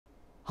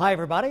Hi,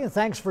 everybody, and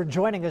thanks for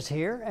joining us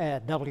here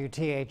at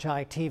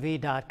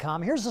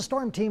WTHI-TV.com. Here's the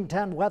Storm Team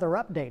 10 weather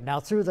update. Now,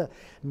 through the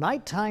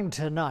nighttime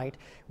tonight,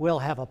 we'll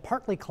have a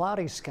partly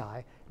cloudy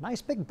sky.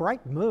 Nice big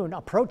bright moon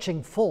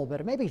approaching full,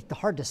 but it may be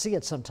hard to see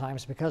it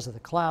sometimes because of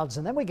the clouds.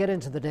 And then we get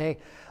into the day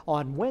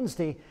on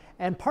Wednesday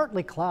and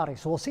partly cloudy,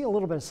 so we'll see a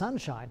little bit of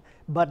sunshine,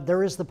 but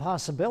there is the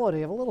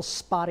possibility of a little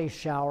spotty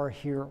shower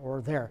here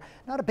or there.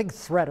 Not a big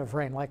threat of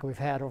rain like we've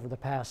had over the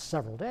past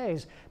several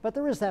days, but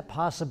there is that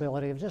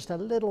possibility of just a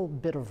little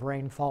bit of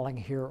rain falling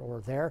here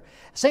or there.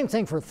 Same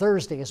thing for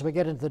Thursday. As we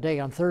get into the day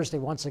on Thursday,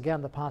 once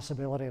again, the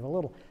possibility of a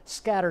little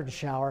scattered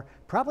shower.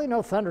 Probably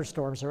no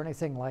thunderstorms or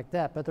anything like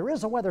that, but there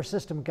is a weather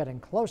system getting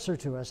closer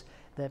to us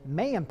that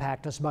may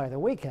impact us by the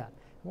weekend.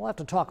 We'll have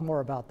to talk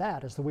more about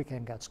that as the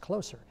weekend gets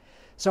closer.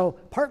 So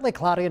partly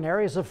cloudy in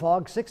areas of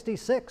fog,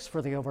 66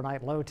 for the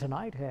overnight low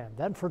tonight. And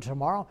then for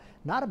tomorrow,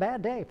 not a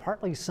bad day,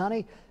 partly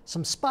sunny,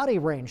 some spotty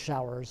rain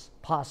showers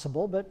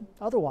possible, but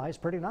otherwise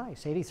pretty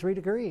nice, 83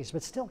 degrees,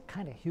 but still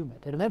kind of humid.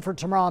 And then for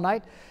tomorrow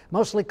night,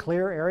 mostly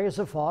clear, areas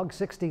of fog,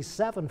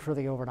 67 for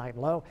the overnight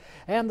low.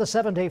 And the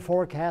 7-day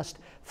forecast,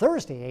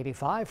 Thursday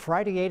 85,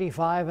 Friday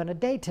 85, and a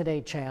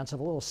day-to-day chance of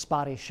a little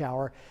spotty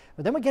shower.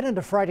 But then we get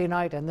into Friday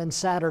night and then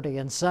Saturday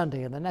and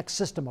Sunday, and the next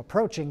system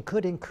approaching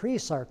could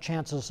increase our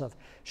chances of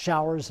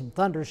showers and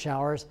thunder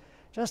showers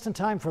just in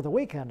time for the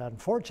weekend,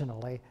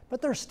 unfortunately,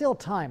 but there's still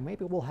time.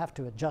 Maybe we'll have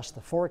to adjust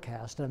the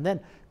forecast, and then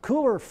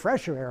cooler,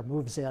 fresher air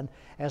moves in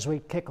as we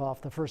kick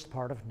off the first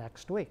part of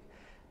next week.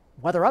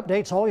 Weather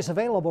updates always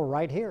available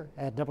right here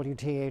at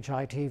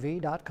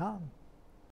WTHI-TV.com.